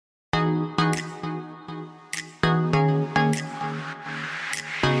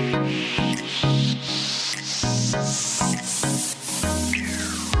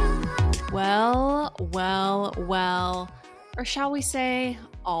well, or shall we say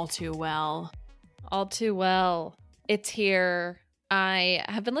all too well. All too well. It's here. I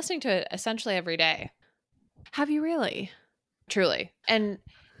have been listening to it essentially every day. Have you really? Truly. And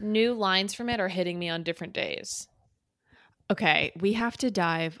new lines from it are hitting me on different days. Okay, we have to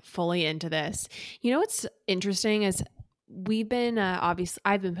dive fully into this. You know what's interesting is we've been obviously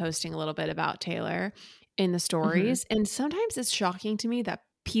I've been posting a little bit about Taylor in the stories, and sometimes it's shocking to me that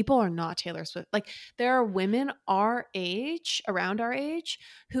people are not Taylor Swift. Like there are women our age, around our age,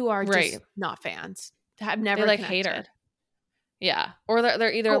 who are just not fans. Have never they connected. hate her. Yeah, or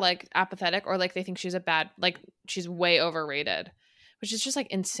they're either like apathetic or like they think she's she's way overrated, which is just like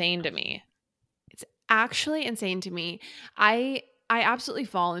insane to me. It's actually insane to me. I absolutely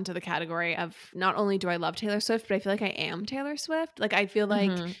fall into the category of not only do I love Taylor Swift, but I feel like I am Taylor Swift. Like I feel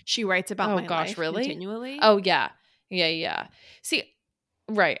like she writes about my life continually. Oh yeah. See,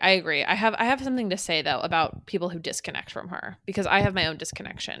 right, I agree. I have something to say though about people who disconnect from her because I have my own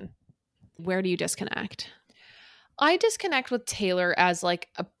disconnection. Where do you disconnect? I disconnect with Taylor as like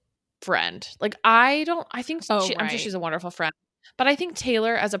a friend. Like I'm sure she's a wonderful friend, but I think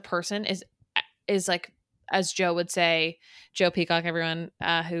Taylor as a person is like, as Joe would say, Joe Peacock, everyone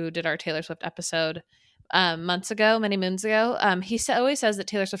who did our Taylor Swift episode many moons ago, he always says that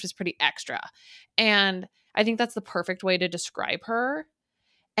Taylor Swift is pretty extra. And I think that's the perfect way to describe her.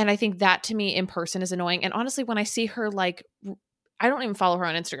 And I think that to me in person is annoying. And honestly, when I see her, like, I don't even follow her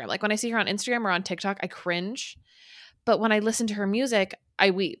on Instagram. Like when I see her on Instagram or on TikTok, I cringe. But when I listen to her music, I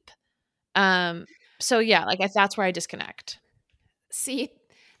weep. So yeah, like that's where I disconnect. See,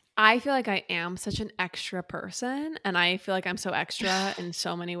 I feel like I am such an extra person, and I feel like I'm so extra in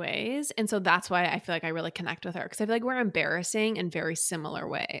so many ways. And so that's why I feel like I really connect with her, because I feel like we're embarrassing in very similar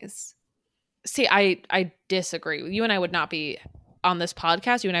ways. See, I disagree. You and I would not be on this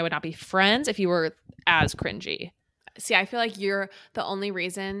podcast. You and I would not be friends if you were as cringy. See, I feel like you're the only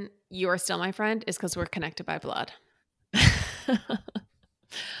reason you're still my friend is because we're connected by blood.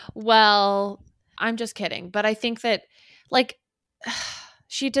 Well, I'm just kidding. But I think that, like,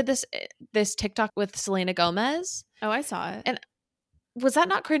 she did this TikTok with Selena Gomez. Oh, I saw it. And was that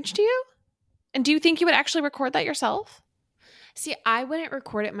not cringe to you? And do you think you would actually record that yourself? See, I wouldn't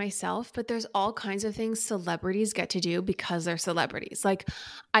record it myself, but there's all kinds of things celebrities get to do because they're celebrities. Like,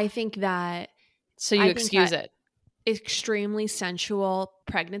 I think that... So you excuse it. Extremely sensual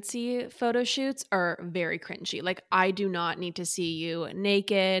pregnancy photo shoots are very cringy. Like I do not need to see you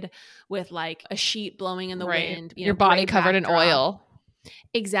naked with like a sheet blowing in the wind, your body covered in oil.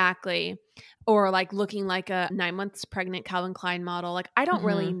 Exactly. Or like looking like a 9 months pregnant Calvin Klein model. Like I don't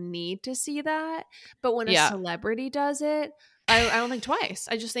really need to see that. But when a celebrity does it, I don't think twice.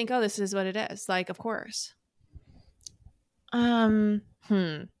 I just think, oh, this is what it is. Like, of course. Okay.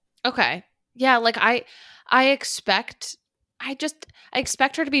 Yeah, like I expect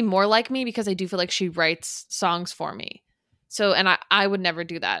her to be more like me because I do feel like she writes songs for me. So, and I would never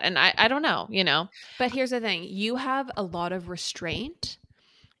do that. And I don't know, you know. But here's the thing. You have a lot of restraint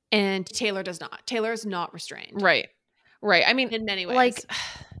and Taylor does not. Taylor is not restrained. Right. I mean, in many ways. Like,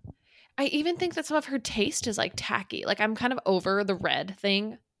 I even think that some of her taste is like tacky. Like I'm kind of over the red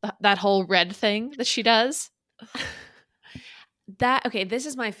thing, that whole red thing that she does. This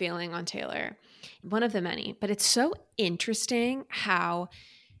is my feeling on Taylor. One of the many, but it's so interesting how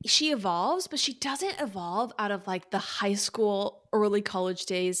she evolves, but she doesn't evolve out of like the high school, early college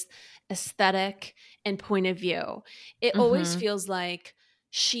days aesthetic and point of view. It always feels like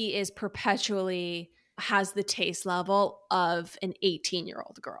she is perpetually has the taste level of an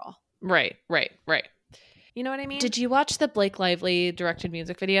 18-year-old girl. Right. You know what I mean? Did you watch the Blake Lively directed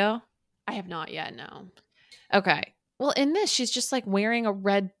music video? I have not yet, no. Okay. Well, in this, she's just like wearing a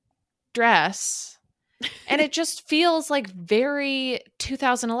red dress and it just feels like very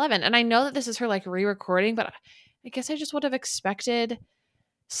 2011. And I know that this is her like re-recording, but I guess I just would have expected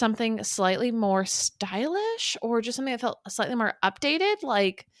something slightly more stylish or just something that felt slightly more updated.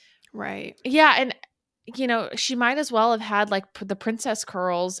 Like, right. Yeah. And, you know, she might as well have had like the princess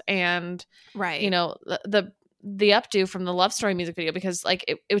curls and, right. You know, the updo from the Love Story music video, because like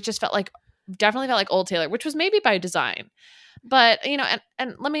it just definitely felt like old Taylor, which was maybe by design. But, you know,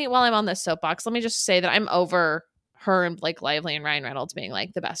 and let me, while I'm on this soapbox, let me just say that I'm over her and Blake Lively and Ryan Reynolds being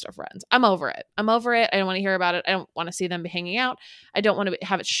like the best of friends. I'm over it. I don't want to hear about it. I don't want to see them hanging out. I don't want to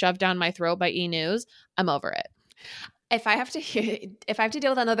have it shoved down my throat by E! News. I'm over it. If I have to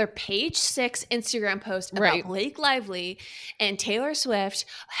deal with another page 6 Instagram post about Blake Lively and Taylor Swift,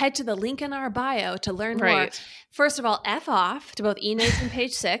 head to the link in our bio to learn more. First of all, F off to both E! News and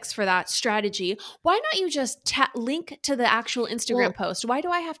page 6 for that strategy. Why not you just link to the actual Instagram post? Why do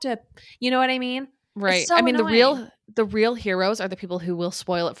I have to, you know what I mean? Right. so I mean, annoying. the real heroes are the people who will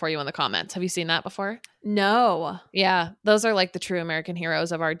spoil it for you in the comments. Have you seen that before? No. Yeah, those are like the true American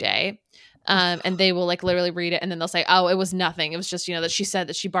heroes of our day. And they will like literally read it and then they'll say, "Oh, it was nothing. It was just, that she said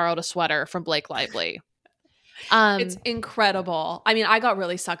that she borrowed a sweater from Blake Lively." It's incredible. I mean, I got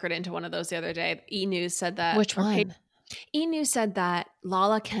really suckered into one of those the other day. E! News said that. Which one? E! News said that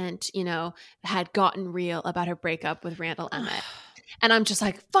Lala Kent, had gotten real about her breakup with Randall Emmett. And I'm just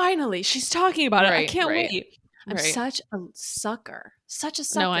like, finally, she's talking about it. I can't wait. I'm such a sucker. Such a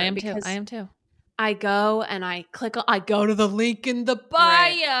sucker. No, I am too. I am too. I go and I go to the link in the bio.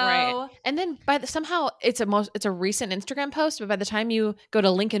 Right. And then somehow it's a recent Instagram post, but by the time you go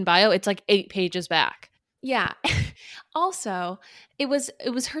to link in bio, it's like 8 pages back. Yeah. Also, it was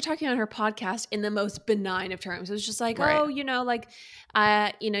her talking on her podcast in the most benign of terms. It was just like,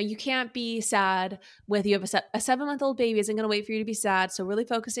 you can't be sad with you have a 7-month-old baby isn't going to wait for you to be sad. So really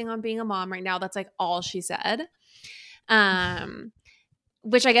focusing on being a mom right now. That's like all she said.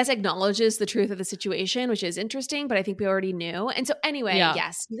 Which I guess acknowledges the truth of the situation, which is interesting, but I think we already knew. And so anyway,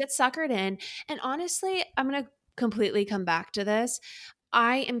 yes, you get suckered in. And honestly, I'm going to completely come back to this.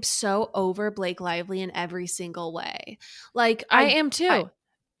 I am so over Blake Lively in every single way. Like I am too.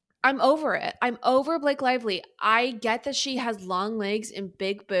 I'm over it. I'm over Blake Lively. I get that she has long legs and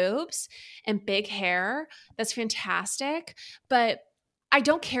big boobs and big hair. That's fantastic. But I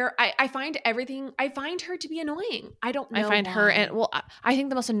don't care. I find her to be annoying. I don't know. I find her, I think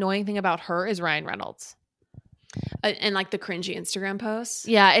the most annoying thing about her is Ryan Reynolds. And like the cringy Instagram posts.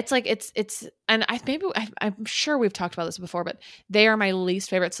 Yeah, it's like and I'm sure we've talked about this before, but they are my least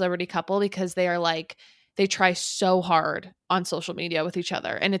favorite celebrity couple because they are like they try so hard on social media with each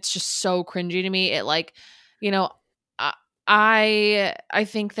other, and it's just so cringy to me. It like, I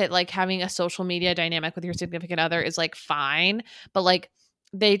think that like having a social media dynamic with your significant other is like fine, but like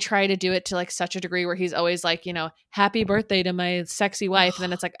they try to do it to like such a degree where he's always like, happy birthday to my sexy wife. And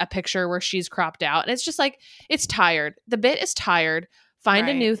then it's like a picture where she's cropped out. And it's just like, it's tired. The bit is tired. Find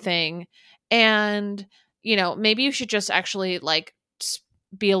a new thing. And, maybe you should just actually like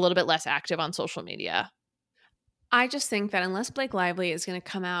be a little bit less active on social media. I just think that unless Blake Lively is going to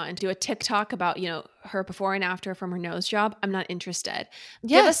come out and do a TikTok about, her before and after from her nose job, I'm not interested.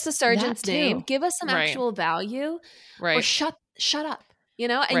 Give us the surgeon's name. Give us some actual value. Right. Or shut up.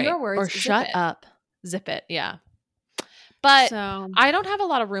 And your words, or shut up, zip it. Yeah. But I don't have a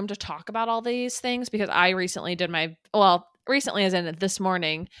lot of room to talk about all these things because I recently did recently as in this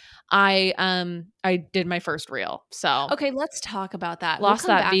morning, I did my first reel. So okay, let's talk about that. Lost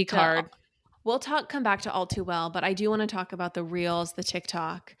that V card. We'll come back to All Too Well, but I do want to talk about the reels, the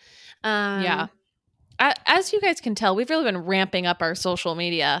TikTok. Yeah. As you guys can tell, we've really been ramping up our social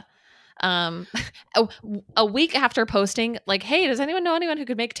media. A week after posting like, hey, does anyone know anyone who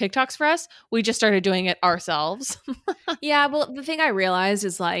could make TikToks for us? We just started doing it ourselves. Yeah. Well, the thing I realized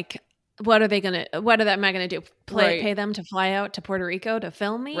is like, what am I going to do? Pay them to fly out to Puerto Rico to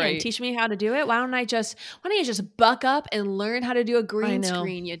film me and teach me how to do it? Why don't you just buck up and learn how to do a green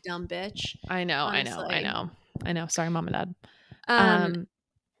screen, you dumb bitch? I know. Sorry, mom and dad.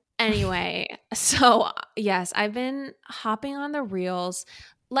 Anyway, so yes, I've been hopping on the reels.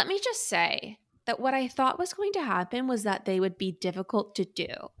 Let me just say that what I thought was going to happen was that they would be difficult to do.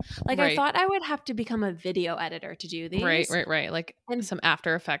 Like I thought I would have to become a video editor to do these. Right. Like some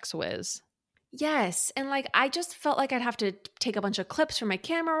After Effects whiz. Yes. And like I just felt like I'd have to take a bunch of clips from my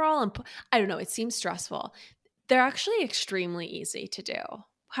camera roll and I don't know, it seems stressful. They're actually extremely easy to do.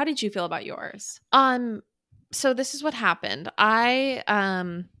 How did you feel about yours? So this is what happened. I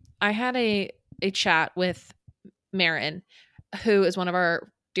had a chat with Marin, who is one of our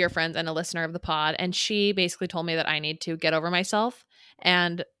dear friends and a listener of the pod. And she basically told me that I need to get over myself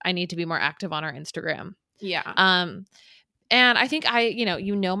and I need to be more active on our Instagram. Yeah. And I think my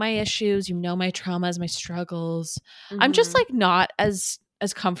issues, my traumas, my struggles. Mm-hmm. I'm just like not as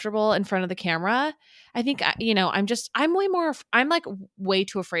comfortable in front of the camera. I think, I'm like way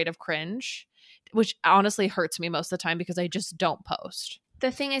too afraid of cringe, which honestly hurts me most of the time because I just don't post. The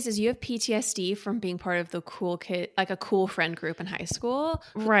thing is you have PTSD from being part of the cool kid, like a cool friend group in high school.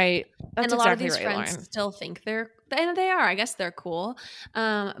 Right. That's and a lot of these friends Lauren. Still think they are, I guess they're cool.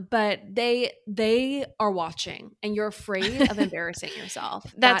 But they are watching and you're afraid of embarrassing yourself.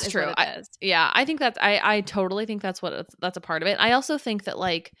 That's true. I think I totally think that's a part of it. I also think that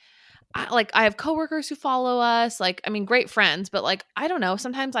I have coworkers who follow us, great friends, but like, I don't know,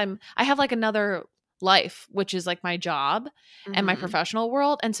 sometimes I have like another life, which is like my job and my professional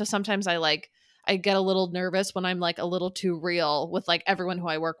world. And so sometimes I get a little nervous when I'm like a little too real with like everyone who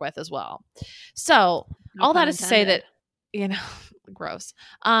I work with as well. So all that is to say that gross.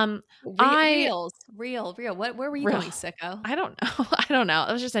 Real. Where were you going, sicko? I don't know. I don't know.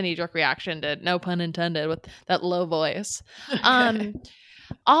 It was just a knee-jerk reaction to, no pun intended, with that low voice.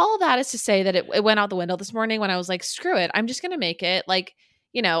 All that is to say that it went out the window this morning when I was like, screw it. I'm just going to make it. Like,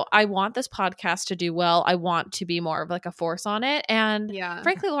 I want this podcast to do well. I want to be more of like a force on it. And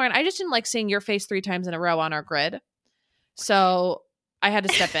frankly, Lauren, I just didn't like seeing your face 3 times in a row on our grid. So I had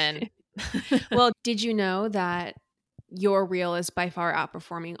to step in. Well, did you know that your reel is by far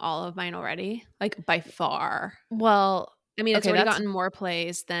outperforming all of mine already? Like, by far. Well, I mean, it's already gotten more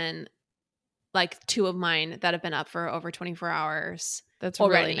plays than like 2 of mine that have been up for over 24 hours. That's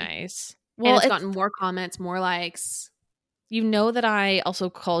already really nice. Well, and it's gotten more comments, more likes. You know that I also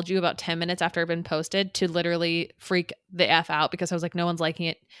called you about 10 minutes after it had been posted to literally freak the F out because I was like, no one's liking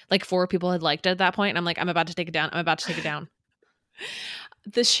it. Like 4 people had liked it at that point. And I'm like, I'm about to take it down.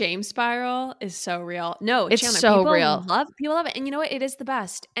 The shame spiral is so real. No, it's Chandler, so people real. People love it. And you know what? It is the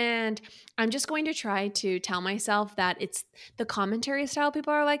best. And I'm just going to try to tell myself that it's the commentary style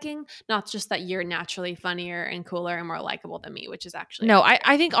people are liking, not just that you're naturally funnier and cooler and more likable than me, which is actually no.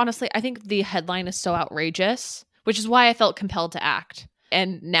 I think honestly, I think the headline is so outrageous, which is why I felt compelled to act.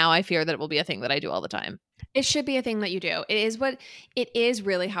 And now I fear that it will be a thing that I do all the time. It should be a thing that you do. It is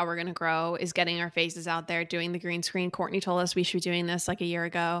really how we're going to grow, is getting our faces out there, doing the green screen. Courtney told us we should be doing this like a year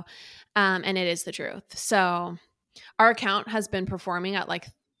ago. And it is the truth. So our account has been performing at like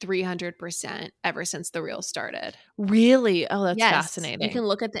 300% ever since the reel started. Really? Oh, that's fascinating. You can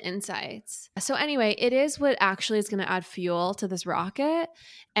look at the insights. So anyway, it is what actually is going to add fuel to this rocket.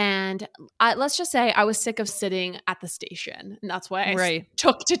 And let's just say I was sick of sitting at the station. And that's why I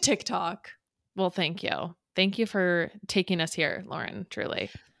took to TikTok. Well, thank you. Thank you for taking us here, Lauren, truly.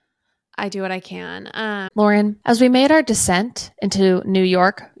 I do what I can. Lauren, as we made our descent into New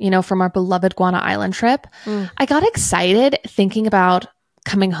York, from our beloved Guana Island trip, I got excited thinking about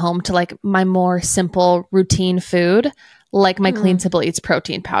coming home to like my more simple routine food, like my Clean Simple Eats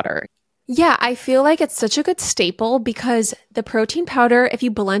protein powder. Yeah, I feel like it's such a good staple because the protein powder, if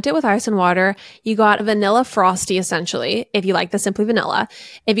you blend it with ice and water, you got vanilla frosty essentially, if you like the Simply Vanilla.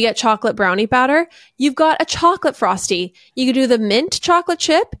 If you get chocolate brownie powder, you've got a chocolate frosty. You could do the mint chocolate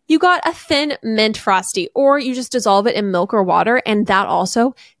chip, you got a thin mint frosty, or you just dissolve it in milk or water, and that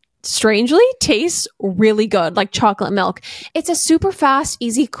also strangely tastes really good, like chocolate milk. It's a super fast,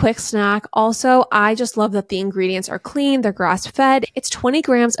 easy, quick snack. Also, I just love that the ingredients are clean, they're grass-fed. It's 20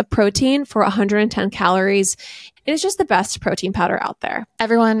 grams of protein for 110 calories. It is just the best protein powder out there.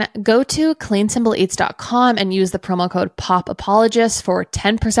 Everyone, go to cleansimpleeats.com and use the promo code POPAPOLOGIST for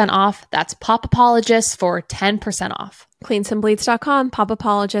 10% off. That's POPAPOLOGIST for 10% off. Cleansimpleeats.com,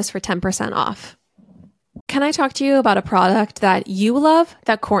 POPAPOLOGIST for 10% off. Can I talk to you about a product that you love,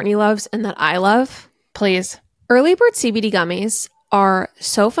 that Courtney loves, and that I love? Please. Early Bird CBD gummies are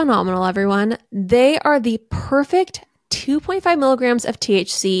so phenomenal, everyone. They are the perfect 2.5 milligrams of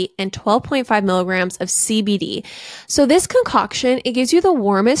THC and 12.5 milligrams of CBD. So this concoction, it gives you the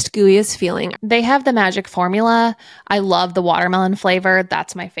warmest, gooeyest feeling. They have the magic formula. I love the watermelon flavor.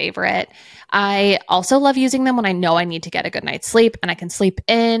 That's my favorite. I also love using them when I know I need to get a good night's sleep and I can sleep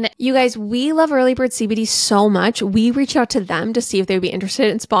in. You guys, we love Early Bird CBD so much. We reached out to them to see if they'd be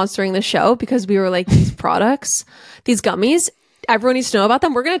interested in sponsoring the show because we were like, these products, these gummies, everyone needs to know about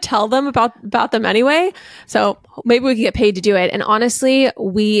them. We're going to tell them about them anyway. So maybe we can get paid to do it. And honestly,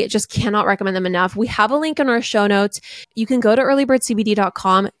 we just cannot recommend them enough. We have a link in our show notes. You can go to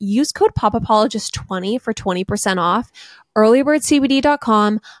earlybirdcbd.com, use code POPAPOLOGIST20 for 20% off.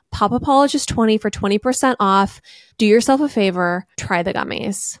 earlybirdcbd.com, POPAPOLOGIST20 for 20% off. Do yourself a favor, try the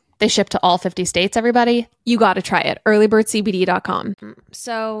gummies. They ship to all 50 states, everybody. You got to try it. earlybirdcbd.com.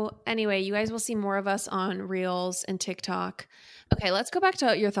 So anyway, you guys will see more of us on Reels and TikTok. Okay, let's go back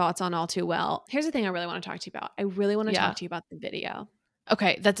to your thoughts on All Too Well. Here's the thing I really want to talk to you about. I really want to talk to you about the video.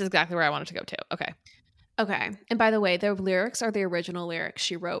 Okay, that's exactly where I wanted to go to. Okay. And by the way, the lyrics are the original lyrics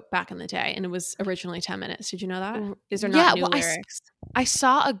she wrote back in the day, and it was originally 10 minutes. Did you know that? These are not new lyrics. I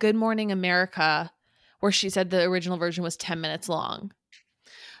saw a Good Morning America where she said the original version was 10 minutes long.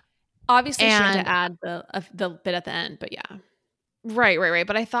 Obviously, she had to add the bit at the end, but yeah. Right.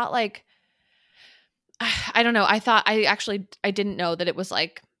 But I thought like, I don't know. I thought I didn't know that it was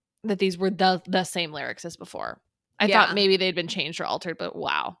like that these were the same lyrics as before. I thought maybe they'd been changed or altered, but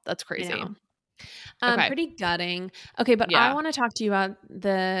wow, that's crazy. Okay. Pretty gutting. Okay, but I want to talk to you about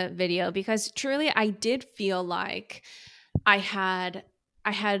the video because truly I did feel like I had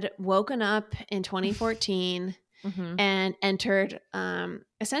woken up in 2014 and entered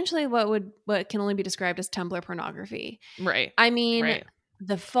essentially what can only be described as Tumblr pornography. Right. I mean,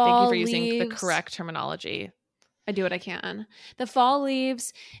 the fall Thank you for leaves, using the correct terminology. I do what I can. The fall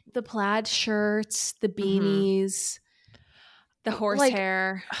leaves, the plaid shirts, the beanies, the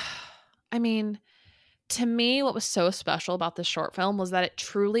horsehair. I mean, to me, what was so special about this short film was that it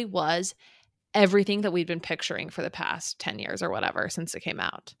truly was everything that we'd been picturing for the past 10 years or whatever since it came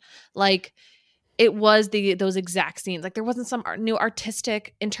out. Like, it was those exact scenes. Like, there wasn't some new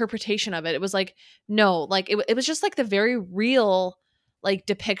artistic interpretation of it. It was like, no, like it was just like the very real like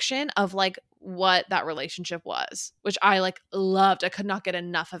depiction of like what that relationship was, which I like loved. I could not get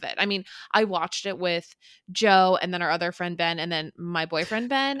enough of it. I mean, I watched it with Joe and then our other friend Ben and then my boyfriend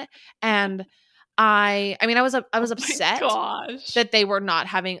Ben, and I mean, I was upset that they were not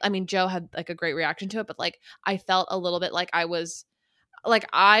having. I mean, Joe had like a great reaction to it, but like I felt a little bit like I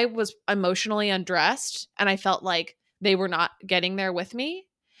was emotionally undressed, and I felt like they were not getting there with me,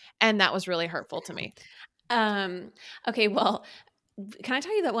 and that was really hurtful to me. Okay, well, can I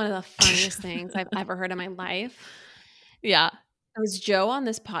tell you that one of the funniest things I've ever heard in my life? Yeah, it was Joe on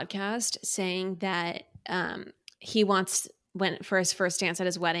this podcast saying that he went for his first dance at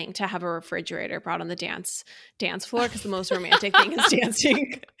his wedding to have a refrigerator brought on the dance floor because the most romantic thing is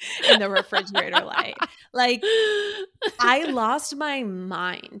dancing in the refrigerator light. Like, I lost my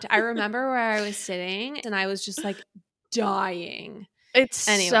mind. I remember where I was sitting and I was just like dying. It's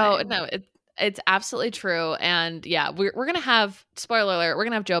it's absolutely true. And yeah, we're going to have, spoiler alert, we're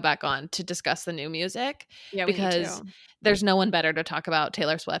going to have Joe back on to discuss the new music. Yeah, because there's no one better to talk about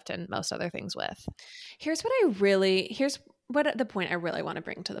Taylor Swift and most other things with. Here's what the point I really want to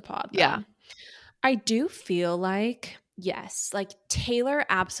bring to the pod, though. Yeah. I do feel like, yes, like Taylor,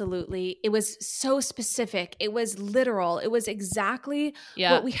 absolutely. It was so specific. It was literal. It was exactly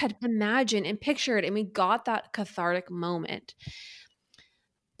what we had imagined and pictured, and we got that cathartic moment.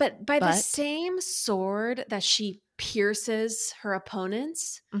 But by the same sword that she pierces her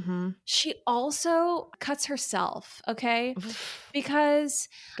opponents, she also cuts herself, okay? Because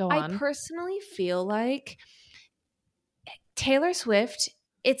I personally feel like Taylor Swift,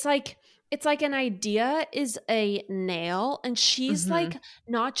 it's like an idea is a nail, and she's like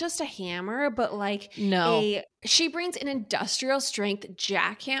not just a hammer, but like she brings an industrial strength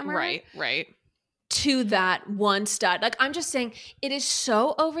jackhammer. Right. To that one stud. Like, I'm just saying, it is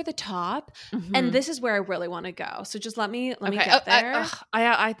so over the top, and this is where I really want to go. So just let me get there.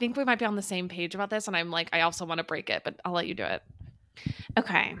 I think we might be on the same page about this, and I'm like, I also want to break it, but I'll let you do it.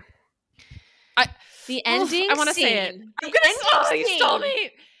 Okay. The ending. I want to say it. You stole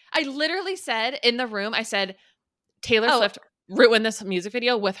me. I literally said in the room, I said, Taylor Swift ruined this music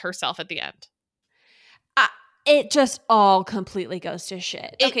video with herself at the end. It just all completely goes to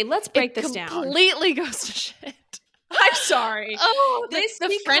shit. Okay, let's break this down. Completely goes to shit. I'm sorry. Oh,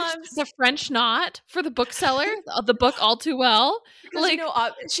 the French knot for the bookseller, the book All Too Well. Like,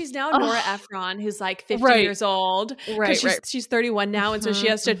 she's now Nora Ephron, who's like 50 years old. Right. She's 31 now, and so she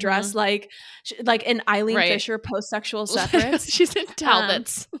has to dress like an Eileen Fisher post-sexual separates. She's in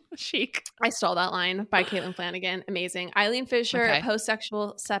Talbots. Chic. I stole that line by Caitlin Flanagan. Amazing. Eileen Fisher,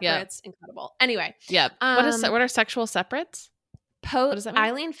 post-sexual separates. Incredible. Anyway. Yeah. What are sexual separates? What does that mean?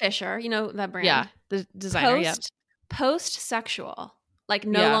 Eileen Fisher, you know that brand. Yeah. The designer, Post-sexual, like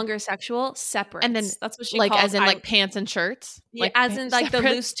no longer sexual, separate. And then that's what she like calls, as in like pants and shirts, like as in like the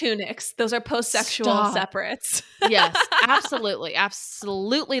loose tunics. Those are post-sexual separates. Yes, absolutely,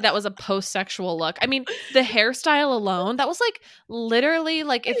 that was a post-sexual look. I mean, the hairstyle alone, that was like literally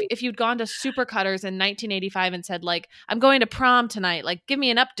like if you'd gone to Supercutters in 1985 and said like, I'm going to prom tonight, like give me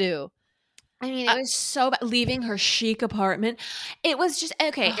an updo. I mean, it was so bad. Leaving her chic apartment. It was just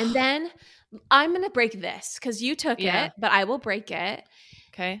okay. And then I'm going to break this because you took it, but I will break it.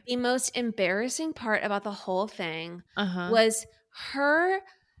 Okay. The most embarrassing part about the whole thing was her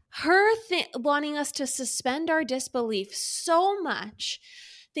wanting us to suspend our disbelief so much,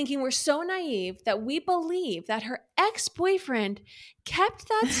 thinking we're so naive that we believe that her ex-boyfriend kept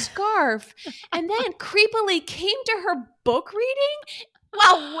that scarf and then creepily came to her book reading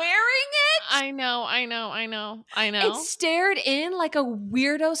while wearing it. I know. It stared in like a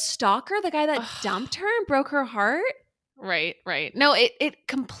weirdo stalker, the guy that dumped her and broke her heart. Right. No, it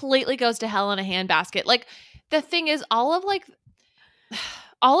completely goes to hell in a handbasket. Like, the thing is, all of the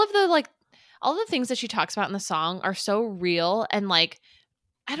things that she talks about in the song are so real, and like,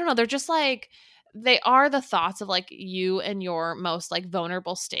 I don't know, they're just like, they are the thoughts of like you and your most like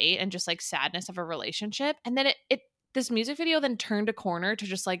vulnerable state and just like sadness of a relationship. And then this music video then turned a corner to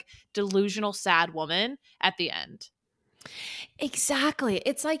just like delusional sad woman at the end. Exactly.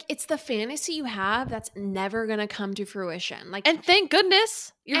 It's like, it's the fantasy you have that's never going to come to fruition. Like, and thank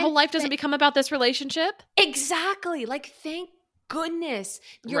goodness your whole life doesn't become about this relationship. Exactly. Like, thank goodness.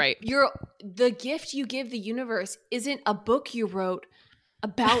 Right. The gift you give the universe isn't a book you wrote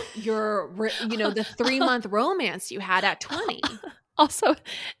about your, the 3-month romance you had at 20. Also,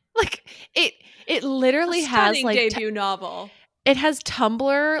 like it literally has like debut novel. It has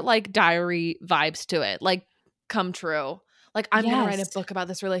Tumblr like diary vibes to it. Like, come true. Like, I'm gonna write a book about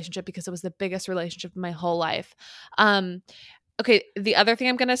this relationship because it was the biggest relationship in my whole life. Okay, the other thing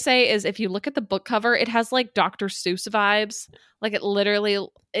I'm gonna say is if you look at the book cover, it has like Dr. Seuss vibes. Like, it literally,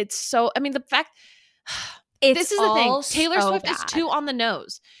 it's so. I mean, the fact. This is the thing. Taylor Swift is too on the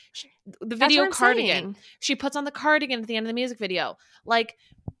nose. The video cardigan. She puts on the cardigan at the end of the music video. Like,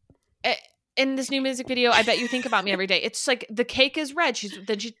 in this new music video, I bet you think about me every day. It's like the cake is red.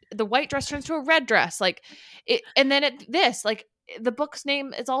 The white dress turns to a red dress. Like it, and then the book's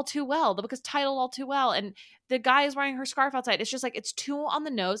name is All Too Well. The book is titled All Too Well, and the guy is wearing her scarf outside. It's just like it's too on the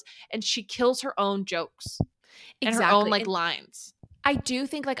nose, and she kills her own jokes and her own like lines. I do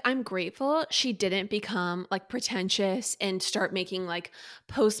think like I'm grateful she didn't become like pretentious and start making like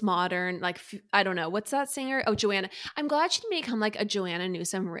postmodern, like I don't know, what's that singer? Oh, Joanna. I'm glad she didn't become like a Joanna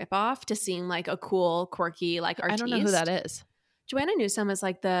Newsom ripoff to seem like a cool, quirky like artiste. I don't know who that is. Joanna Newsom is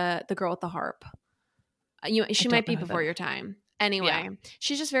like the girl with the harp. She might be before your time. Anyway,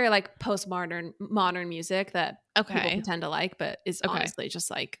 she's just very like postmodern, modern music that people pretend to like, but is honestly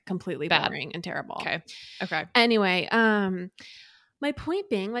just like completely boring and terrible. Okay. Anyway, my point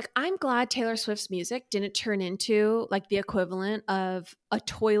being, like, I'm glad Taylor Swift's music didn't turn into like the equivalent of a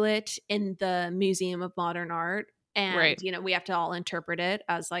toilet in the Museum of Modern Art. And, we have to all interpret it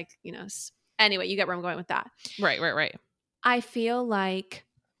as like, anyway, you get where I'm going with that. Right. I feel like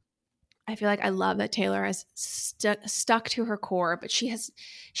I love that Taylor has stuck to her core, but she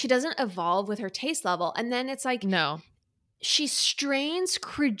doesn't evolve with her taste level. And then it's like, no, she strains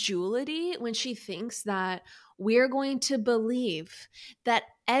credulity when she thinks that we're going to believe that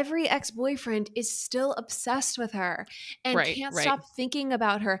every ex-boyfriend is still obsessed with her and can't stop thinking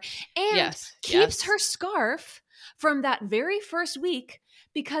about her and keeps her scarf from that very first week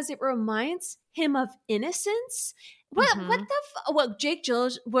because it reminds him of innocence. What Jake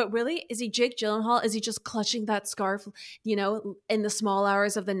Gyllenhaal? What really is he? Jake Gyllenhaal? Is he just clutching that scarf, in the small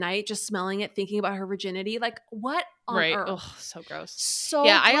hours of the night, just smelling it, thinking about her virginity? Like, what on earth? Oh, so gross. So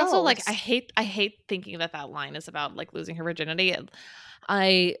gross. I also like. I hate thinking that line is about like losing her virginity.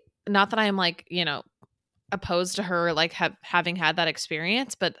 Not that I'm like opposed to her like having had that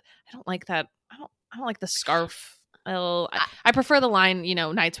experience, but I don't like that. I don't like the scarf. I prefer the line,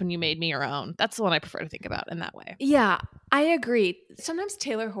 nights when you made me your own. That's the one I prefer to think about in that way. Yeah, I agree. Sometimes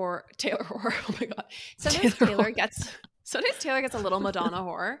Taylor whore. Oh my God. Sometimes Taylor gets a little Madonna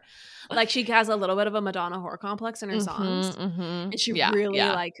whore. Like she has a little bit of a Madonna whore complex in her songs. And she really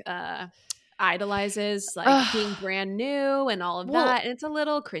like idolizes like being brand new and all of that. And it's a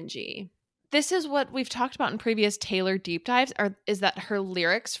little cringy. This is what we've talked about in previous Taylor deep dives is that her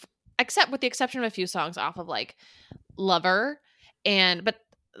lyrics, except with the exception of a few songs off of like Lover, but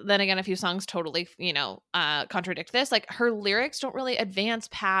then again a few songs totally contradict this. Like her lyrics don't really advance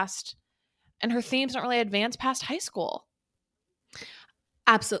past, and her themes don't really advance past high school.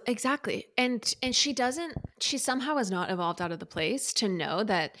 Absolutely, exactly. And she somehow has not evolved out of the place to know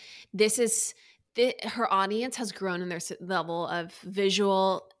that her audience has grown in their level of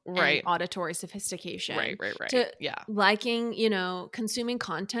visual and auditory sophistication. Right. To liking, consuming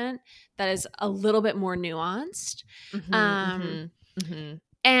content that is a little bit more nuanced.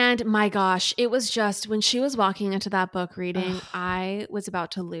 And my gosh, it was just when she was walking into that book reading, I was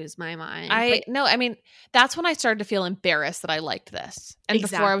about to lose my mind. That's when I started to feel embarrassed that I liked this. And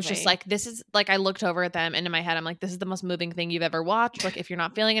before I was just like, this is like, I looked over at them and in my head, I'm like, this is the most moving thing you've ever watched. Like, if you're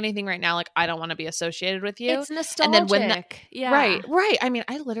not feeling anything right now, like, I don't want to be associated with you. It's nostalgic. And then right. I mean,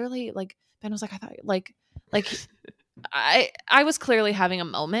 I literally like, Ben was like, I thought like I was clearly having a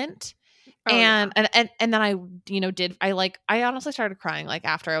moment. And then I honestly started crying like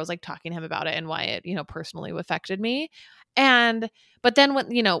after I was like talking to him about it and why it personally affected me. But then when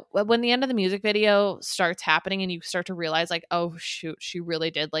the end of the music video starts happening and you start to realize like, oh shoot, she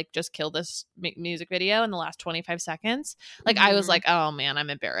really did like just kill this music video in the last 25 seconds. Like I was like, oh man, I'm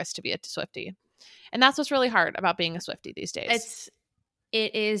embarrassed to be a Swiftie. And that's what's really hard about being a Swiftie these days.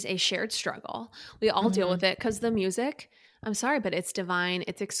 It is a shared struggle. We all deal with it because the music, I'm sorry, but it's divine.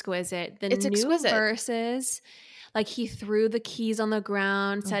 It's exquisite. It's exquisite. Verses, like he threw the keys on the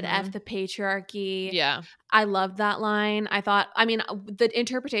ground, said F the patriarchy. Yeah. I loved that line. I mean, the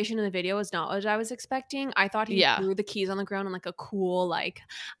interpretation in the video was not what I was expecting. I thought he Yeah. threw the keys on the ground in like a cool, like,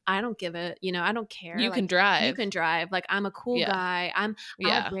 I don't give it, I don't care. You can Like, you drive. can drive. Like, I'm a cool Yeah. guy. I'll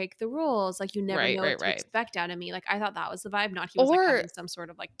Yeah. break the rules. Like, you never know what to Right. expect out of me. Like, I thought that was the vibe. Not he was like Or having some sort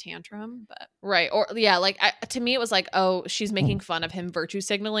of like tantrum, but right. Or yeah, like to me it was like, oh, she's making fun of him virtue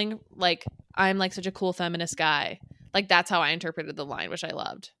signaling. Like, I'm like such a cool feminist guy. Like, that's how I interpreted the line, which I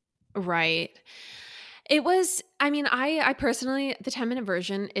loved. right. It was, I mean, I personally, the 10-minute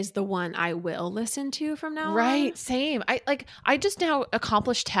version is the one I will listen to from now on. Right. Same. I just now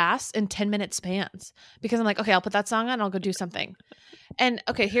accomplish tasks in 10-minute spans because I'm like, okay, I'll put that song on and I'll go do something. And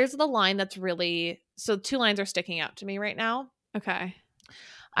okay, here's the line that's really, so 2 lines are sticking out to me right now. Okay.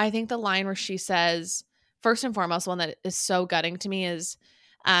 I think the line where she says, first and foremost, one that is so gutting to me is,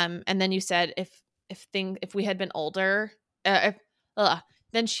 and then you said, if we had been older, if,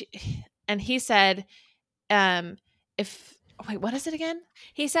 then she, and he said, if, wait, what is it again?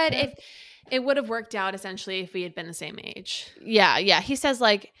 He said if it would have worked out essentially if we had been the same age. Yeah. He says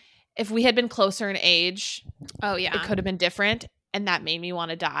like, if we had been closer in age, oh yeah, it could have been different, and that made me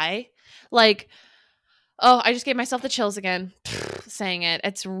want to die. Like, oh, I just gave myself the chills again saying it.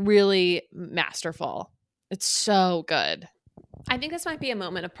 It's really masterful. It's so good. I think this might be a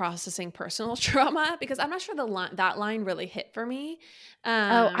moment of processing personal trauma because I'm not sure that line really hit for me.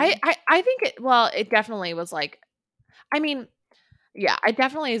 I think it definitely was like, I mean, yeah, I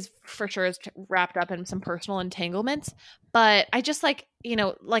definitely is for sure is wrapped up in some personal entanglements, but I just like,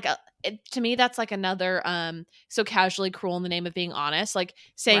 to me that's like another so casually cruel in the name of being honest, like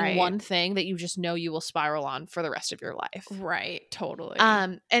saying one thing that you just know you will spiral on for the rest of your life. Right, totally.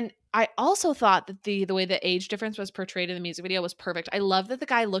 And I also thought that the way the age difference was portrayed in the music video was perfect. I love that the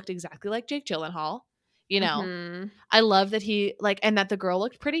guy looked exactly like Jake Gyllenhaal. I love that he and that the girl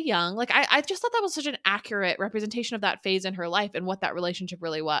looked pretty young. Like I just thought that was such an accurate representation of that phase in her life and what that relationship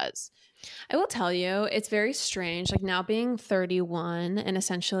really was. I will tell you, it's very strange. Like now being 31 and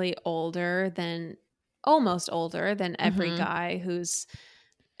essentially almost older than every guy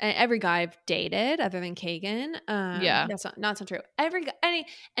every guy I've dated other than Kagan. Yeah. That's not so true.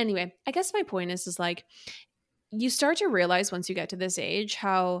 Anyway, I guess my point is like you start to realize once you get to this age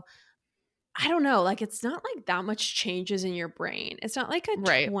how, I don't know, like it's not like that much changes in your brain. It's not like a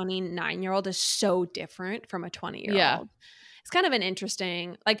 29-year-old is so different from a 20-year-old. Yeah. It's kind of an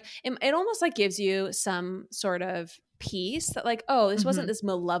interesting, like it almost like gives you some sort of peace that like, oh, this wasn't this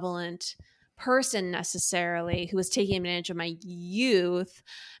malevolent person necessarily who was taking advantage of my youth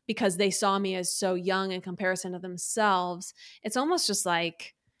because they saw me as so young in comparison to themselves. It's almost just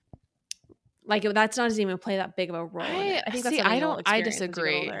like that's not even play that big of a role. I think that's something I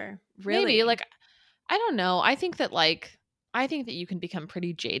disagree. Really? Maybe, like, I don't know. I think that you can become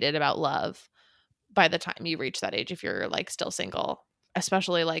pretty jaded about love by the time you reach that age if you're like still single,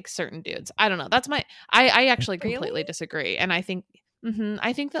 especially like certain dudes. I don't know. That's I actually completely disagree. And I think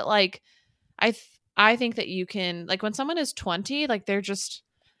I think that like I think that you can, like, when someone is 20, like they're just,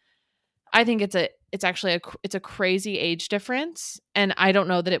 I think it's actually a crazy age difference. And I don't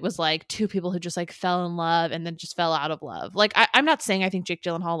know that it was like 2 people who just like fell in love and then just fell out of love. Like I'm not saying I think Jake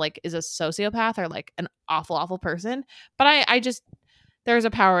Gyllenhaal like is a sociopath or like an awful person, but I just, there's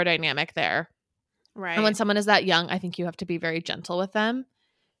a power dynamic there. Right. And when someone is that young, I think you have to be very gentle with them.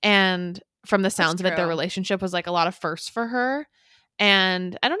 And from the sounds of it, their relationship was like a lot of firsts for her.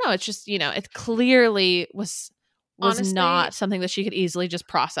 And I don't know, it's just, it clearly was honestly not something that she could easily just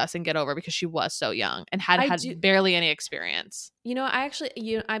process and get over because she was so young and had barely any experience.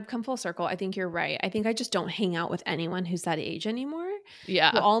 I've come full circle. I think you're right. I think I just don't hang out with anyone who's that age anymore.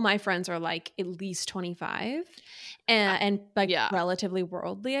 Yeah. Well, all my friends are like at least 25 and relatively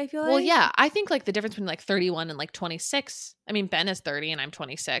worldly, I feel like. Well, yeah. I think like the difference between like 31 and like 26, I mean, Ben is 30 and I'm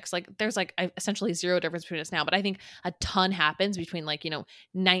 26. Like there's like essentially zero difference between us now. But I think a ton happens between like,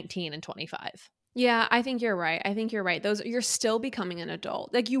 19 and 25. Yeah, I think you're right. You're still becoming an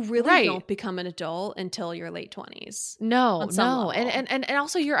adult. Like you really don't become an adult until your late 20s. No. And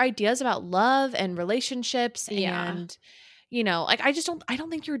also your ideas about love and relationships and like I don't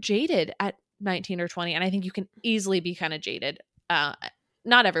think you're jaded at 19 or 20, and I think you can easily be kind of jaded.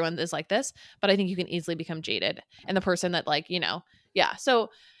 Not everyone is like this, but I think you can easily become jaded. And the person that like, so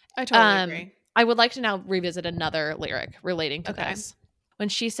I totally agree. I would like to now revisit another lyric relating to this. When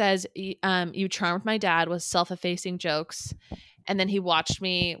she says, you charmed my dad with self-effacing jokes, and then he watched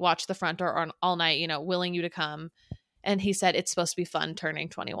me watch the front door all night, willing you to come. And he said, it's supposed to be fun turning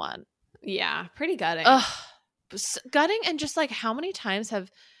 21. Yeah, pretty gutting. Ugh, gutting. And just like, how many times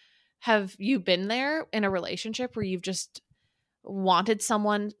have you been there in a relationship where you've just wanted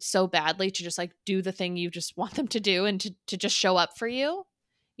someone so badly to just like do the thing you just want them to do and to just show up for you,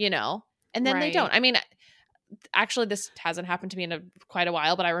 and then they don't. I mean, actually this hasn't happened to me in quite a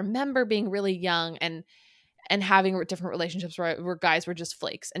while, but I remember being really young and having different relationships where guys were just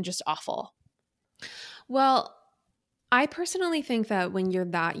flakes and just awful. Well, I personally think that when you're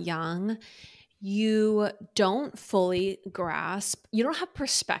that young, you don't fully grasp, you don't have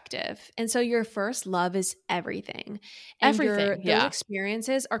perspective. And so your first love is everything. And those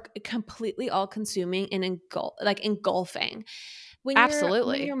experiences are completely all consuming and engulfing. When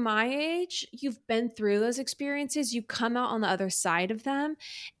you're my age, you've been through those experiences, you come out on the other side of them.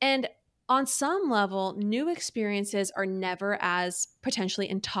 And on some level, new experiences are never as potentially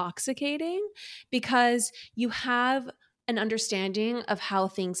intoxicating because you have an understanding of how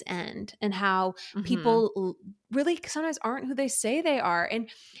things end and how people really sometimes aren't who they say they are. And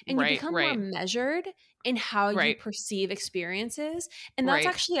you become more measured in how you perceive experiences. And that's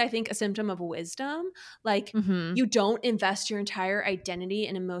actually, I think, a symptom of wisdom. Like you don't invest your entire identity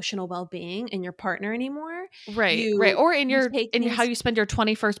and emotional well-being in your partner anymore. Right. Or in how you spend your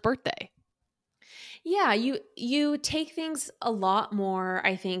 21st birthday. Yeah. You take things a lot more,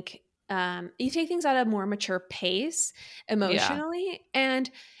 I think, you take things at a more mature pace emotionally. And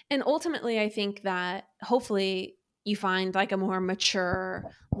ultimately, I think that hopefully you find like a more mature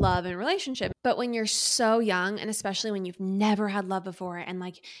love and relationship. But when you're so young, and especially when you've never had love before, and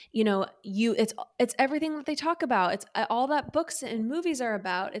like, it's everything that they talk about. It's all that books and movies are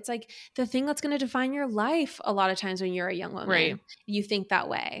about. It's like the thing that's going to define your life a lot of times when you're a young woman. You think that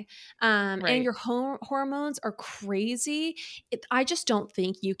way. And your hormones are crazy. I just don't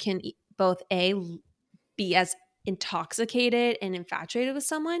think you can both be as intoxicated and infatuated with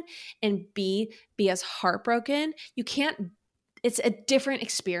someone, and be as heartbroken. You can't. It's a different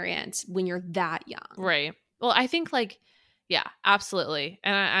experience when you're that young. Right. Well, I think absolutely.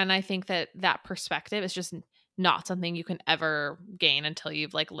 And I think that perspective is just not something you can ever gain until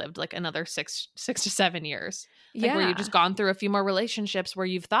you've like lived like another 6 to 7 years. Like where you've just gone through a few more relationships where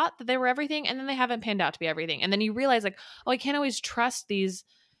you've thought that they were everything and then they haven't panned out to be everything. And then you realize like, oh, I can't always trust these,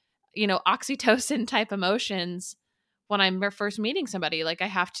 oxytocin type emotions when I'm first meeting somebody. Like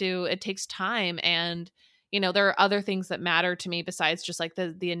it takes time, and there are other things that matter to me besides just like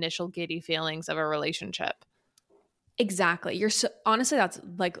the initial giddy feelings of a relationship. Exactly. Honestly, that's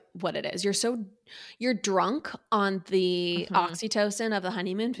like what it is. You're drunk on the oxytocin of the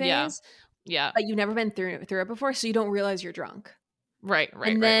honeymoon phase. Yeah. But you've never been through it before, so you don't realize you're drunk. Right.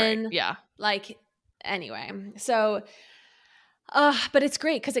 And then, right. Yeah. Like, anyway, so but it's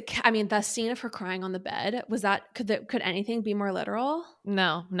great because the scene of her crying on the bed, could anything be more literal?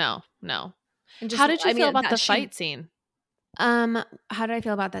 No. And just, how did you feel about the fight scene? How did I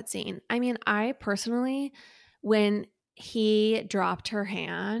feel about that scene? I mean, I personally, when he dropped her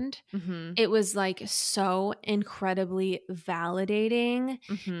hand, it was like so incredibly validating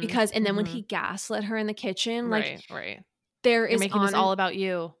because, and then when he gaslit her in the kitchen, like, there you're making this all about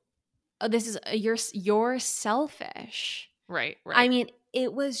you. This is you're selfish. Right. I mean,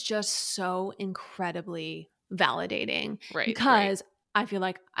 it was just so incredibly validating because I feel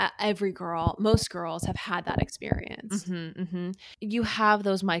like most girls have had that experience. You have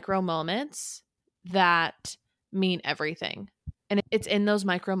those micro moments that mean everything. And it's in those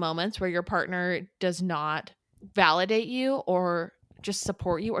micro moments where your partner does not validate you or just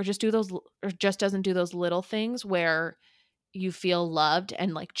support you or just doesn't do those little things where you feel loved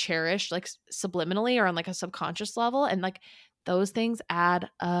and like cherished, like subliminally or on like a subconscious level. And like those things add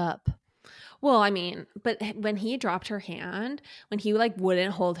up. Well, I mean, but when he dropped her hand, when he like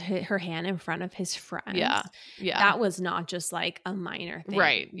wouldn't hold her hand in front of his friends, that was not just like a minor thing.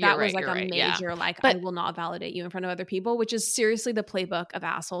 Right. That was like a major, like, I will not validate you in front of other people, which is seriously the playbook of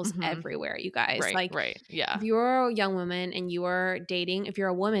assholes everywhere, you guys. Yeah. If you're a young woman and you are dating, if you're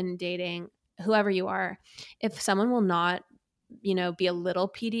a woman dating, whoever you are, if someone will not, be a little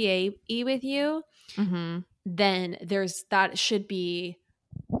PDA-y with you, then that should be,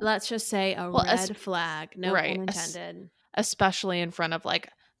 let's just say, a red flag. No pun intended. Especially in front of like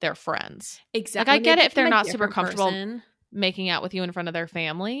their friends. Exactly. Like I get it if they're not super comfortable making out with you in front of their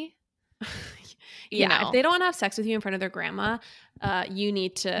family. If they don't want to have sex with you in front of their grandma, you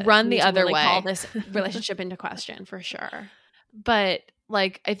need to run the other way. Call this relationship into question for sure. But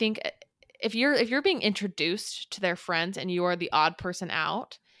like, I think if you're being introduced to their friends and you are the odd person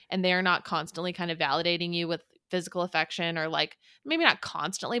out, and they're not constantly kind of validating you with physical affection, or like maybe not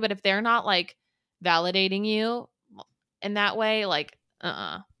constantly, but if they're not like validating you in that way, like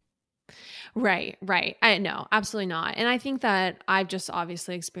Right. I know, absolutely not. And I think that I've just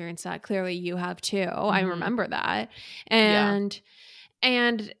obviously experienced that. Clearly you have too. Mm-hmm. I remember that. And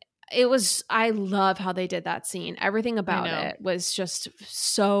it was, I love how they did that scene. Everything about it was just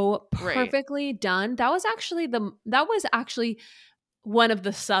so perfectly done. That was actually one of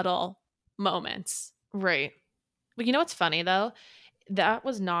the subtle moments. Right. But you know what's funny though?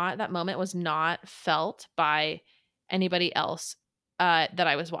 That moment was not felt by anybody else that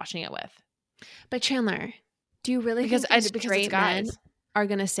I was watching it with. But Chandler, do you really think straight men are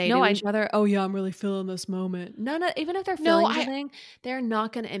going to say to each other, oh yeah, I'm really feeling this moment? Even if they're feeling something, they're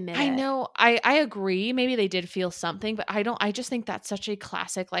not going to admit it. I know. I agree. Maybe they did feel something, but I just think that's such a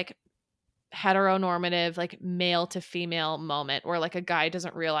classic, like, heteronormative, like, male to female moment where, like, a guy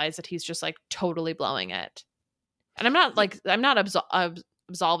doesn't realize that he's just, like, totally blowing it. And I'm not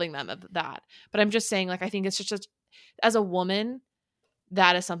absolving them of that, but I'm just saying, like, I think it's just as a woman,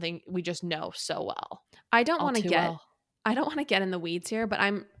 that is something we just know so well. I don't want to get in the weeds here, but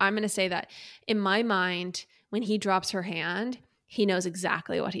I'm going to say that in my mind, when he drops her hand, he knows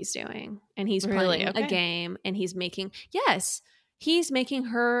exactly what he's doing, and he's playing a game, and he's making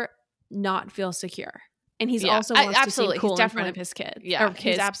her not feel secure. And he's also wants to seem cool in front of his kids. Yeah. Or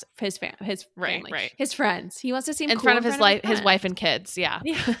his family. Right. His friends. He wants to seem in cool front of his wife and kids. Yeah.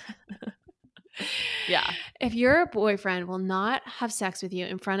 Yeah. If your boyfriend will not have sex with you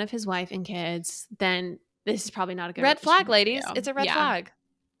in front of his wife and kids, then this is probably not a good red flag, ladies. It's a red flag.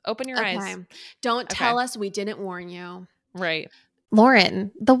 Open your eyes. Don't tell us we didn't warn you. Right.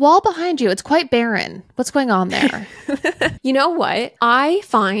 Lauren, the wall behind you, it's quite barren. What's going on there? You know what? I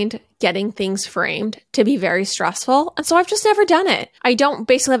find getting things framed to be very stressful, and so I've just never done it. I don't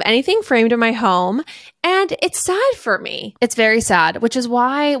basically have anything framed in my home, and it's sad for me. It's very sad, which is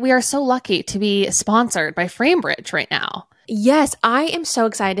why we are so lucky to be sponsored by FrameBridge right now. Yes, I am so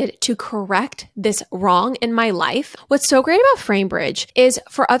excited to correct this wrong in my life. What's so great about FrameBridge is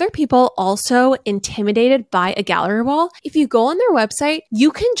for other people also intimidated by a gallery wall, if you go on their website,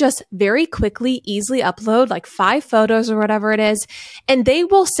 you can just very quickly, easily upload like 5 photos or whatever it is, and they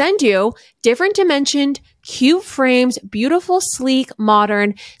will send you different dimensioned, cute frames, beautiful, sleek,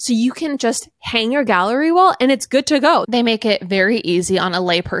 modern, so you can just hang your gallery wall and it's good to go. They make it very easy on a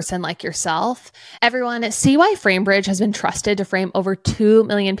layperson like yourself. Everyone, see why FrameBridge has been trusted to frame over 2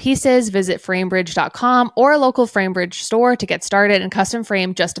 million pieces. Visit framebridge.com or a local FrameBridge store to get started and custom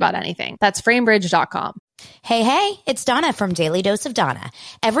frame just about anything. That's framebridge.com. Hey, it's Donna from Daily Dose of Donna.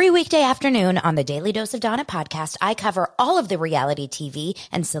 Every weekday afternoon on the Daily Dose of Donna podcast, I cover all of the reality TV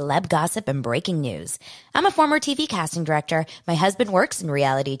and celeb gossip and breaking news. I'm a former TV casting director. My husband works in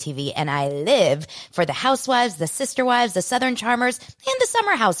reality TV, and I live for the housewives, the sister wives, the Southern Charmers, and the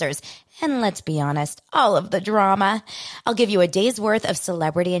summer housers. And let's be honest, all of the drama. I'll give you a day's worth of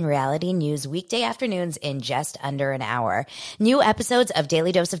celebrity and reality news weekday afternoons in just under an hour. New episodes of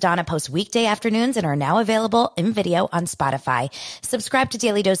Daily Dose of Donna post weekday afternoons and are now available in video on Spotify. Subscribe to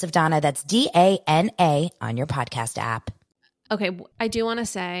Daily Dose of Donna, that's DANA, on your podcast app. Okay, I do want to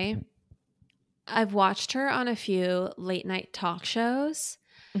say, I've watched her on a few late night talk shows,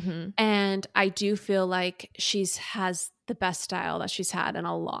 and I do feel like has the best style that she's had in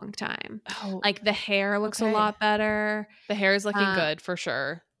a long time. Oh, like the hair looks a lot better. The hair is looking good for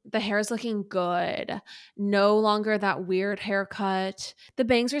sure. The hair is looking good. No longer that weird haircut. The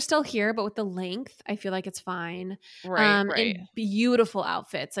bangs are still here, but with the length, I feel like it's fine. Right. And beautiful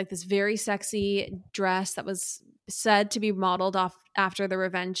outfits, like this very sexy dress that was said to be modeled off after the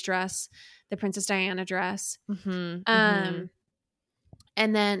revenge dress, the Princess Diana dress.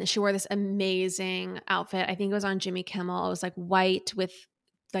 And then she wore this amazing outfit. I think it was on Jimmy Kimmel. It was like white with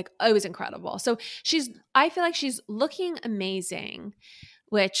it was incredible. So I feel like she's looking amazing,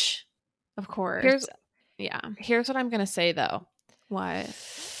 which of course, Here's what I'm going to say though. What?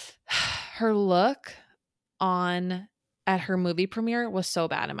 Her look at her movie premiere was so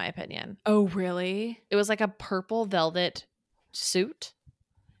bad in my opinion. Oh, really? It was like a purple velvet suit.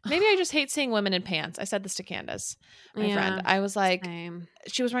 Maybe I just hate seeing women in pants. I said this to Candace, my friend. I was like,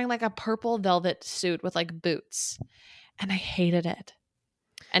 she was wearing like a purple velvet suit with like boots, and I hated it.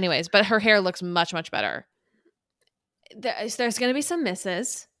 Anyways, but her hair looks much, much better. There's going to be some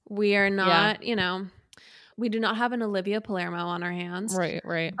misses. We are not, we do not have an Olivia Palermo on our hands.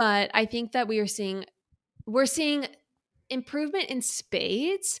 Right. But I think that we're seeing improvement in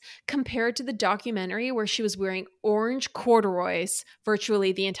spades compared to the documentary where she was wearing orange corduroys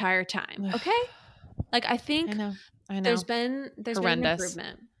virtually the entire time. Okay? Like I think I know. There's been an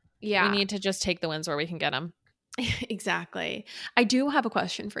improvement. Yeah. We need to just take the wins where we can get them. Exactly. I do have a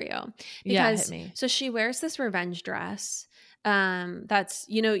question for you. Because, hit me. So she wears this revenge dress That's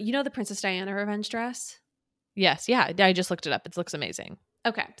the Princess Diana revenge dress. Yes, yeah, I just looked it up. It looks amazing.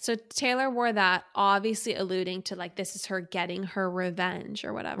 Okay, so Taylor wore that, obviously alluding to like this is her getting her revenge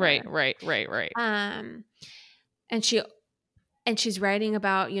or whatever. Right. And she's writing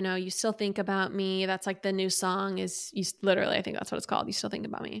about, you still think about me. That's like the new song is you literally, I think that's what it's called. You still think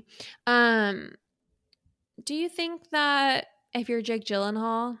about me. Do you think that if you're Jake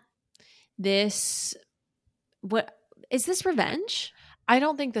Gyllenhaal, what is this revenge? I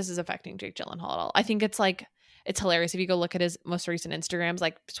don't think this is affecting Jake Gyllenhaal at all. I think it's like, it's hilarious. If you go look at his most recent Instagrams,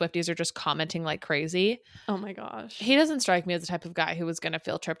 like Swifties are just commenting like crazy. Oh my gosh. He doesn't strike me as the type of guy who was going to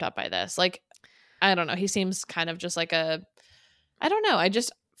feel tripped up by this. Like, I don't know. He seems kind of just like I don't know.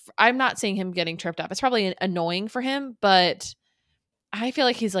 I'm not seeing him getting tripped up. It's probably annoying for him, but I feel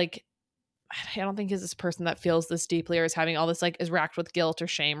like he's like, I don't think he's this person that feels this deeply or is having all this, like, is racked with guilt or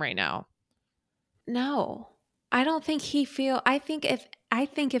shame right now. No, I don't think I think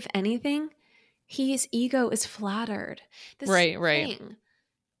if anything, his ego is flattered. Right.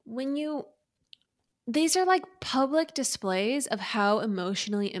 These are like public displays of how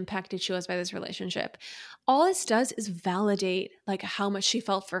emotionally impacted she was by this relationship. All this does is validate like how much she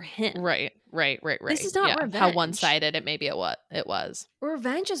felt for him. Right. This is not revenge. How one-sided it was.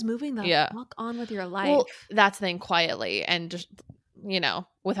 Revenge is moving the fuck on with your life. Well, that's the thing, quietly and just,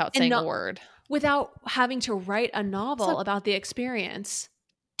 without saying a word. Without having to write a novel about the experience.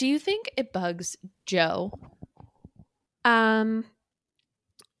 Do you think it bugs Joe? That's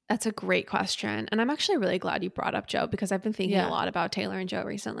a great question. And I'm actually really glad you brought up Joe because I've been thinking a lot about Taylor and Joe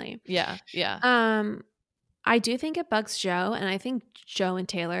recently. Yeah. I do think it bugs Joe, and I think Joe and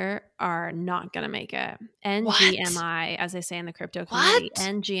Taylor are not going to make it. NGMI, as they say in the crypto community. What?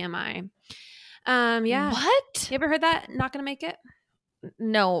 NGMI. Yeah. What? You ever heard that? Not going to make it?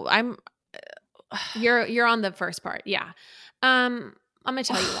 No, I'm... You're on the first part. Yeah. I'm going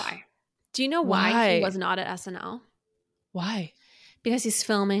to tell you why. Do you know why he was not at SNL? Why? Because he's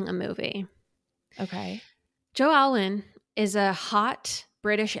filming a movie. Okay. Joe Alwyn is a hot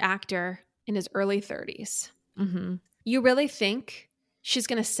British actor in his early 30s. Mm-hmm. You really think she's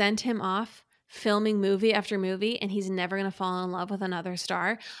going to send him off filming movie after movie and he's never going to fall in love with another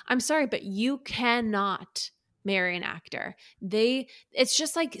star? I'm sorry, but you cannot marry an actor. It's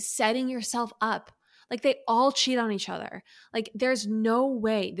just like setting yourself up. Like they all cheat on each other. Like there's no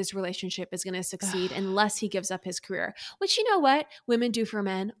way this relationship is going to succeed unless he gives up his career, which you know what? Women do for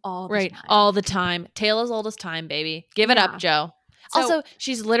men all the time. All the time. Taylor's old as time, baby. Give it up, Joe. So, also,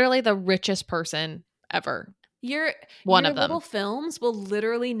 she's literally the richest person ever. Your little films will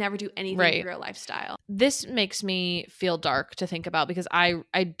literally never do anything for your lifestyle. This makes me feel dark to think about because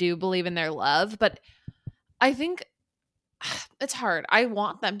I do believe in their love, but I think it's hard. I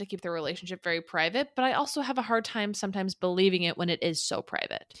want them to keep their relationship very private, but I also have a hard time sometimes believing it when it is so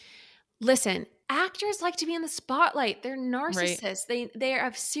private. Listen, actors like to be in the spotlight. They're narcissists. Right. They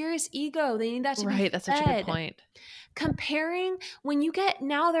have serious ego. They need that to be fed. That's such a good point. Comparing when you get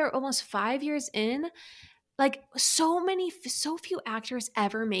now they're almost 5 years in, like so few actors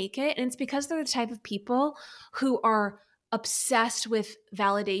ever make it, and it's because they're the type of people who are obsessed with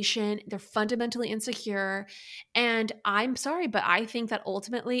validation. They're fundamentally insecure. And I'm sorry, but I think that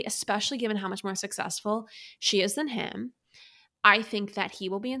ultimately, especially given how much more successful she is than him, I think that he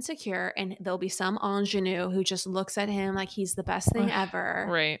will be insecure and there'll be some ingenue who just looks at him like he's the best thing ever.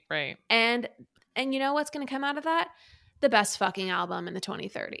 Right. And you know what's going to come out of that? The best fucking album in the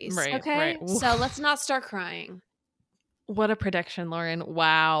 2030s. Right. So let's not start crying. What a prediction, Lauren.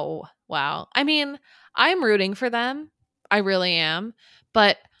 Wow. I mean, I'm rooting for them. I really am.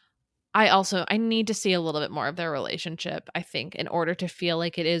 But I need to see a little bit more of their relationship, I think, in order to feel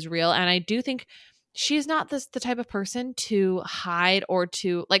like it is real. And I do think she's not the type of person to hide or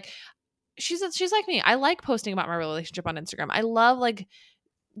to like, she's like me. I like posting about my relationship on Instagram. I love like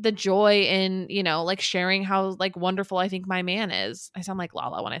the joy in, like sharing how like wonderful I think my man is. I sound like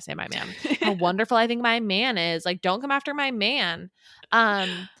Lala when I say my man. How wonderful I think my man is. Like, don't come after my man.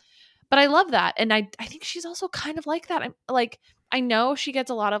 But I love that. And I think she's also kind of like that. I know she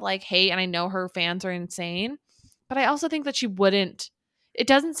gets a lot of like hate and I know her fans are insane, but I also think that she wouldn't, it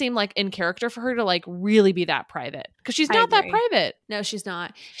doesn't seem like in character for her to like really be that private because she's not that private. No,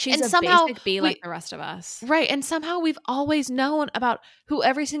 somehow basic bee like the rest of us. Right. And somehow we've always known about who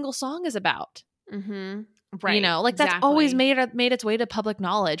every single song is about. Mm-hmm. Right. That's always made its way to public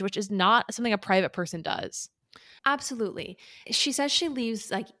knowledge, which is not something a private person does. Absolutely. She says she leaves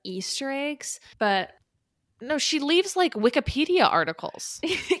like Easter eggs, but No, she leaves like Wikipedia articles.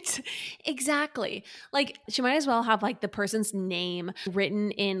 Exactly. Like she might as well have like the person's name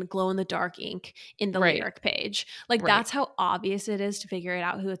written in glow in the dark ink in the lyric page. Like that's how obvious it is to figure it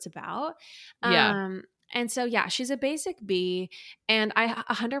out who it's about. Yeah. And so, yeah, she's a basic B. And I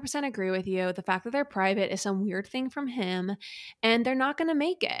 100% agree with you. The fact that they're private is some weird thing from him. And they're not going to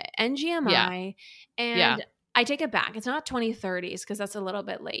make it. NGMI. And I take it back. It's not 2030s because that's a little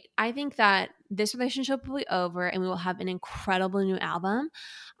bit late. I think that this relationship will be over and we will have an incredible new album.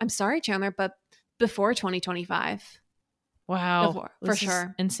 I'm sorry, Chandler, but before 2025. Wow. For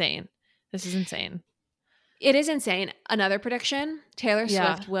sure. Insane. This is insane. It is insane. Another prediction, Taylor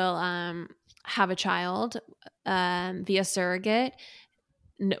Swift will have a child via surrogate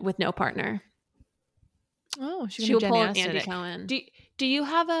with no partner. Oh, she will pull Andy Cohen. Do you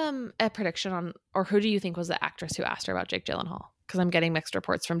have a prediction on, or who do you think was the actress who asked her about Jake Gyllenhaal? Because I'm getting mixed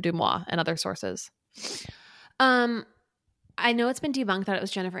reports from Dumois and other sources. I know it's been debunked that it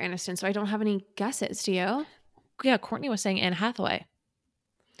was Jennifer Aniston, so I don't have any guesses. Do you? Yeah, Courtney was saying Anne Hathaway.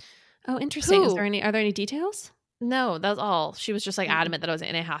 Oh, interesting. Are there any details? No, that's all. She was just like adamant that it was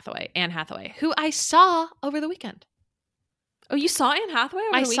Anne Hathaway, who I saw over the weekend. Oh, you saw Anne Hathaway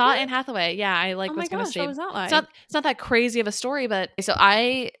over the weekend? I saw Anne Hathaway. Yeah, I like was going to say. What was that like? It's not that crazy of a story, but so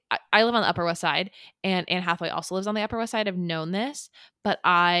I live on the Upper West Side, and Anne Hathaway also lives on the Upper West Side. I've known this, but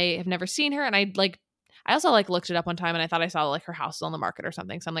I have never seen her, and I also like looked it up one time, and I thought I saw like her house was on the market or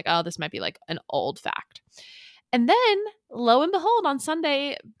something. So I'm like, oh, this might be like an old fact. And then, lo and behold, on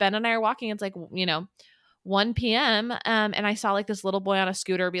Sunday, Ben and I are walking. It's like 1 p.m. And I saw like this little boy on a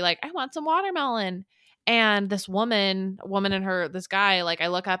scooter be like, I want some watermelon. And this woman and this guy, like I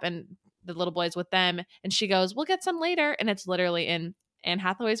look up and the little boy's with them and she goes, we'll get some later. And it's literally in Anne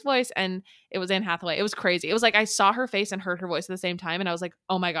Hathaway's voice. And it was Anne Hathaway. It was crazy. It was like I saw her face and heard her voice at the same time. And I was like,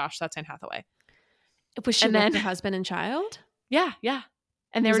 oh my gosh, that's Anne Hathaway. Was she with her husband and child? Yeah. Yeah.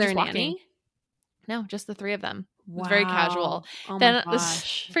 And they were just walking. Nanny? No, just the three of them. Wow. It was very casual. Oh then my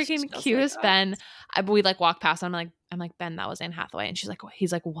gosh. This freaking cutest like Ben, we like walk past and I'm like, Ben, that was Anne Hathaway. And he's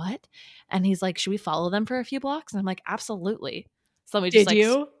like, what? And he's like, should we follow them for a few blocks? And I'm like, absolutely. So we just Did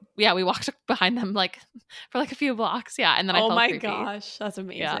you? Yeah, we walked behind them like for like a few blocks. Yeah. And then I felt creepy. Gosh, that's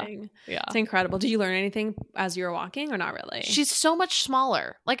amazing. Yeah. It's incredible. Did you learn anything as you were walking or not really? She's so much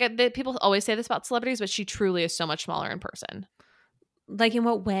smaller. Like people always say this about celebrities, but she truly is so much smaller in person. Like in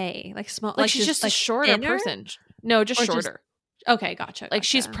what way? Like small? Like she's just a shorter person. No, just shorter. Okay, gotcha. Like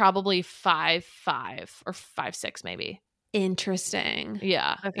she's probably 5'5" or 5'6" maybe. Interesting.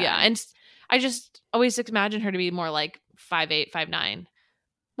 Yeah. Okay. Yeah. And I just always imagine her to be more like 5'8", 5'9".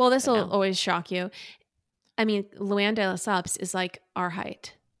 Well, this will always shock you. I mean, Luann de Lesseps is like our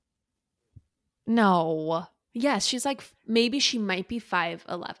height. No. Yes, she's like, maybe she might be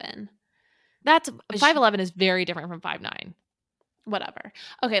 5'11". That's 5'11" is very different from 5'9". Whatever.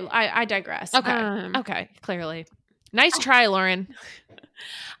 Okay, I digress. Okay, clearly. Nice try, Lauren.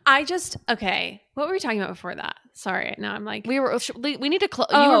 What were we talking about before that? Sorry, now I'm like... We need to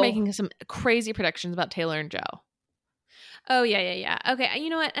you were making some crazy predictions about Taylor and Joe. Oh, yeah. Okay, you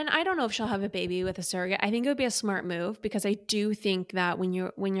know what? And I don't know if she'll have a baby with a surrogate. I think it would be a smart move because I do think that when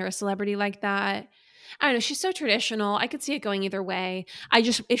you're a celebrity like that... I don't know. She's so traditional. I could see it going either way.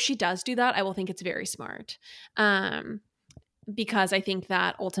 If she does do that, I will think it's very smart. Because I think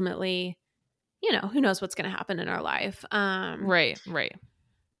that ultimately, who knows what's going to happen in our life. Right.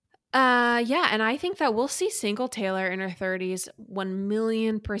 Yeah, and I think that we'll see single Taylor in her 30s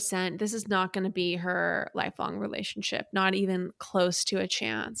 1,000,000%. This is not going to be her lifelong relationship, not even close to a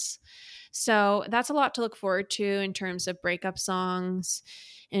chance. So that's a lot to look forward to in terms of breakup songs,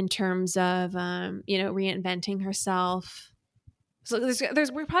 in terms of, reinventing herself. So we're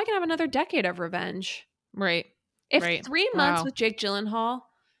probably going to have another decade of revenge. Right. If 3 months with Jake Gyllenhaal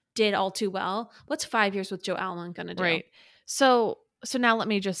did all too well, what's 5 years with Joe Alwyn going to do? Right. So now let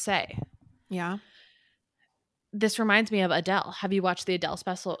me just say. Yeah. This reminds me of Adele. Have you watched the Adele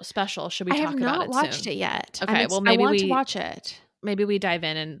special? Should we talk about it soon? I have not watched it yet. Okay, well maybe I want to watch it. Maybe we dive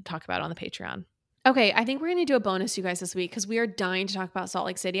in and talk about it on the Patreon. Okay, I think we're going to do a bonus, you guys, this week because we are dying to talk about Salt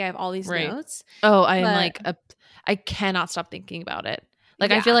Lake City. I have all these notes. Oh, I cannot stop thinking about it. Like,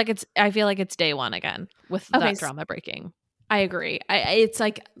 yeah. I feel like it's day one again with that drama breaking. I agree. It's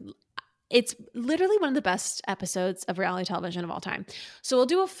literally one of the best episodes of reality television of all time. So we'll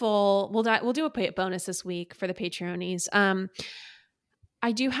do a bonus this week for the Patreonies.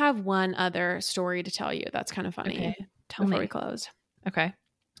 I do have one other story to tell you that's kind of funny. Okay. Tell before me. We close. Okay.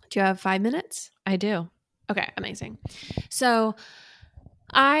 Do you have 5 minutes? I do. Okay, amazing. So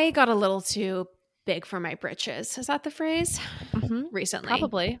I got a little too big for my britches. Is that the phrase? Mm-hmm. Recently.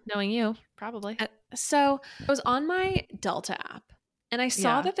 Probably. Knowing you. Probably. So I was on my Delta app and I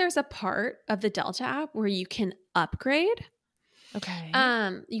saw that there's a part of the Delta app where you can upgrade. Okay.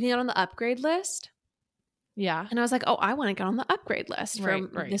 You can get on the upgrade list. Yeah. And I was like, oh, I want to get on the upgrade list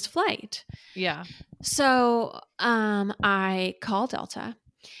for this flight. Yeah. So I call Delta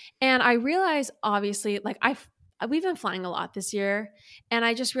and I realized, obviously, like we've been flying a lot this year, and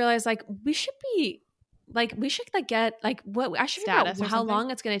I just realized like we should get like what I should figure out how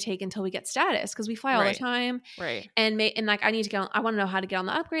long it's going to take until we get status, because we fly all the time, right? And like I need to get on. I want to know how to get on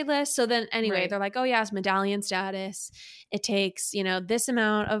the upgrade list. So then anyway, they're like, oh yeah, it's medallion status. It takes this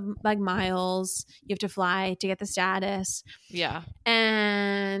amount of like miles you have to fly to get the status. Yeah,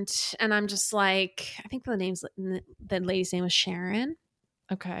 and I'm just like, I think the lady's name was Sharon.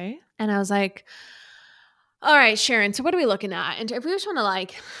 Okay, and I was like, all right, Sharon, so what are we looking at? And if we just want to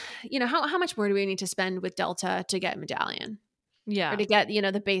like, how much more do we need to spend with Delta to get medallion? Yeah. Or to get,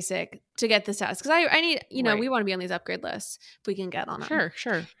 the basic, to get the status. Because I need, we want to be on these upgrade lists if we can get on them.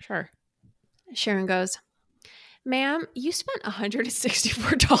 Sure. Sharon goes, ma'am, you spent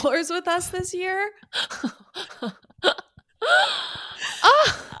 $164 with us this year.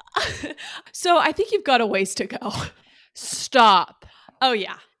 So I think you've got a ways to go. Stop. Oh,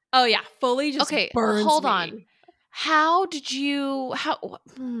 yeah. Fully just burns hold me. on. How did you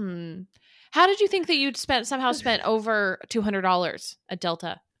think that you'd somehow spent over $200 at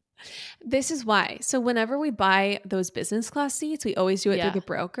Delta? This is why. So whenever we buy those business class seats, we always do it through the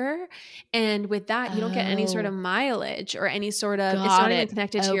broker. And with that, you don't get any sort of mileage or any sort of, it's not even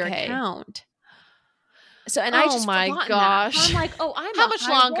connected to your account. So, and I just my gosh. That. I'm like, how much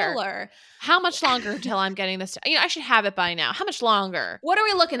longer? Roller. How much longer until I'm getting this? I should have it by now. How much longer? What are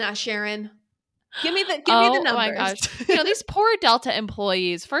we looking at, Sharon? Give me the numbers. Oh my gosh. These poor Delta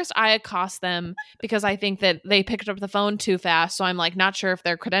employees. First, I accost them because I think that they picked up the phone too fast. So I'm like, not sure if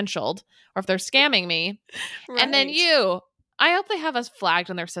they're credentialed or if they're scamming me. Right. And then I hope they have us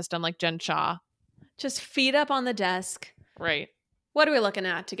flagged in their system like Jen Shaw. Just feet up on the desk. Right. What are we looking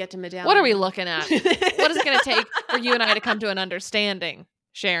at to get to medallion? What are we looking at? What is it going to take for you and I to come to an understanding,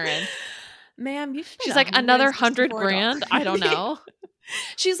 Sharon? Ma'am, she's like, another $100,000? I don't know.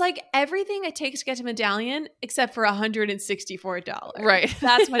 She's like, everything it takes to get to medallion except for $164. Right.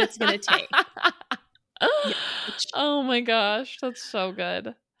 That's what it's going to take. Oh my gosh. That's so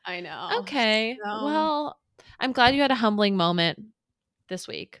good. I know. Okay. Well, I'm glad you had a humbling moment this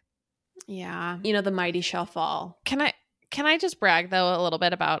week. Yeah. The mighty shall fall. Can I just brag, though, a little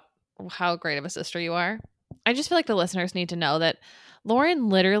bit about how great of a sister you are? I just feel like the listeners need to know that Lauren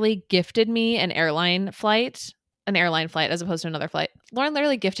literally gifted me an airline flight as opposed to another flight. Lauren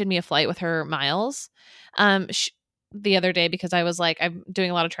literally gifted me a flight with her miles the other day because I was like, I'm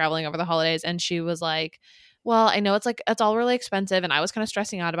doing a lot of traveling over the holidays. And she was like, well, I know it's all really expensive. And I was kind of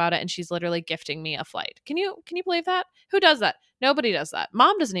stressing out about it. And she's literally gifting me a flight. Can you believe that? Who does that? Nobody does that.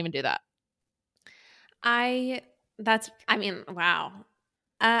 Mom doesn't even do that. Wow.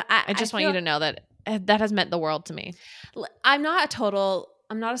 I just want you to know that has meant the world to me. I'm not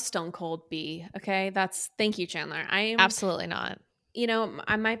a stone cold bee. Okay. Thank you, Chandler. I am absolutely not.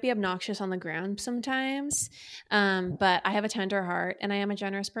 I might be obnoxious on the ground sometimes, but I have a tender heart and I am a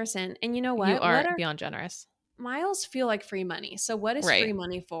generous person. And you know what? You are beyond generous. Miles feel like free money. So what is free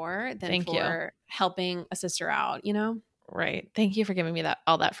money for than for helping a sister out, Right. Thank you for giving me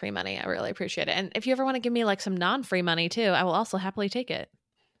all that free money. I really appreciate it. And if you ever want to give me like some non-free money too, I will also happily take it.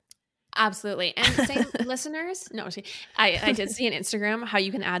 Absolutely. And same listeners. No, I did see on Instagram how you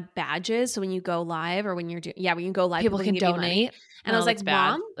can add badges. So when you go live or when you're when you go live, people can donate. And I was like,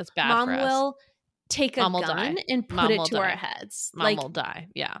 Mom, that's bad. Mom for us. will take a gun and put it to our heads. Mom will die.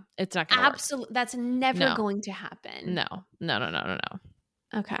 Yeah. It's not going to absolutely. That's never going to happen. No.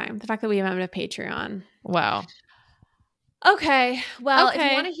 Okay. The fact that we have a Patreon. Wow. Okay. Well, if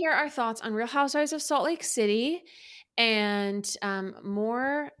you want to hear our thoughts on Real Housewives of Salt Lake City and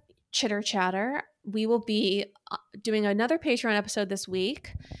more chitter chatter, we will be doing another Patreon episode this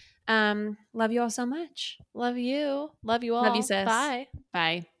week. Love you all so much. Love you. Love you all. Love you, sis. Bye.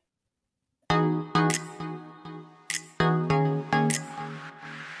 Bye.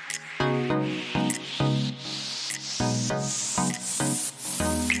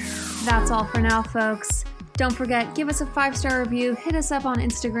 That's all for now, folks. Don't forget, give us a 5-star review, hit us up on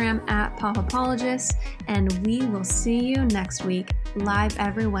Instagram at Popapologists, and we will see you next week, live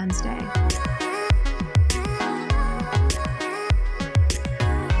every Wednesday.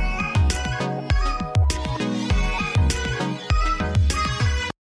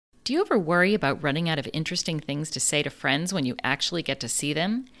 Do you ever worry about running out of interesting things to say to friends when you actually get to see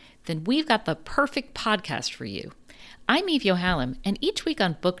them? Then we've got the perfect podcast for you. I'm Eve Yohalem, and each week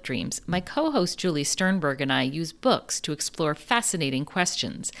on Book Dreams, my co-host Julie Sternberg and I use books to explore fascinating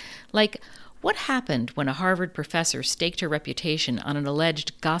questions, like what happened when a Harvard professor staked her reputation on an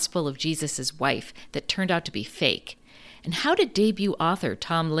alleged Gospel of Jesus' wife that turned out to be fake? And how did debut author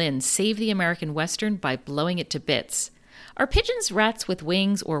Tom Lynn save the American Western by blowing it to bits? Are pigeons rats with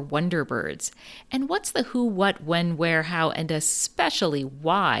wings or wonder birds? And what's the who, what, when, where, how, and especially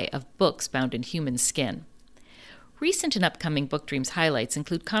why of books bound in human skin? Recent and upcoming Book Dreams highlights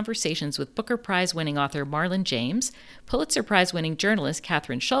include conversations with Booker Prize-winning author Marlon James, Pulitzer Prize-winning journalist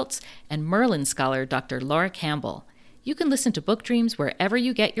Catherine Schultz, and Merlin scholar Dr. Laura Campbell. You can listen to Book Dreams wherever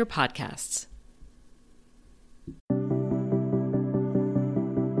you get your podcasts.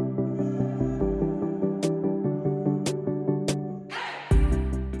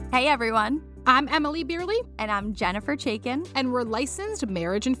 Hey everyone, I'm Emily Beerley. And I'm Jennifer Chaikin. And we're licensed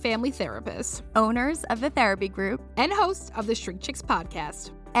marriage and family therapists, owners of the therapy group, and hosts of the Shrink Chicks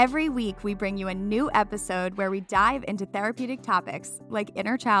podcast. Every week we bring you a new episode where we dive into therapeutic topics like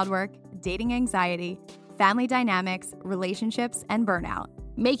inner child work, dating anxiety, family dynamics, relationships, and burnout.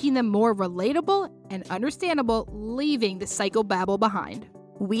 Making them more relatable and understandable, leaving the psychobabble behind.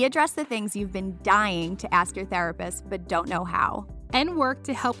 We address the things you've been dying to ask your therapist but don't know how. And work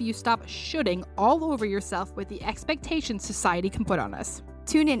to help you stop shooting all over yourself with the expectations society can put on us.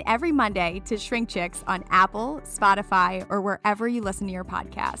 Tune in every Monday to Shrink Chicks on Apple, Spotify, or wherever you listen to your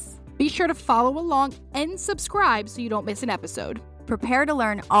podcasts. Be sure to follow along and subscribe so you don't miss an episode. Prepare to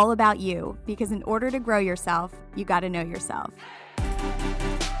learn all about you, because in order to grow yourself, you got to know yourself.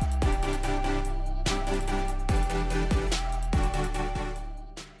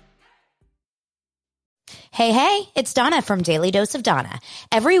 Hey, it's Donna from Daily Dose of Donna.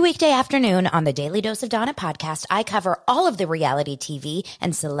 Every weekday afternoon on the Daily Dose of Donna podcast, I cover all of the reality TV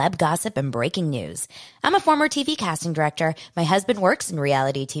and celeb gossip and breaking news. I'm a former TV casting director. My husband works in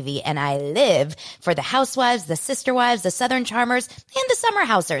reality TV, and I live for the Housewives, the Sister Wives, the Southern Charmers, and the Summer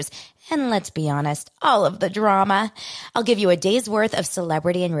Housers. And let's be honest, all of the drama. I'll give you a day's worth of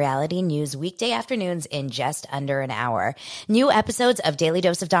celebrity and reality news weekday afternoons in just under an hour. New episodes of Daily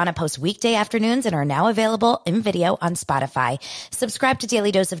Dose of Donna post weekday afternoons and are now available in video on Spotify. Subscribe to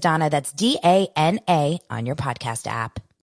Daily Dose of Donna, that's DANA, on your podcast app.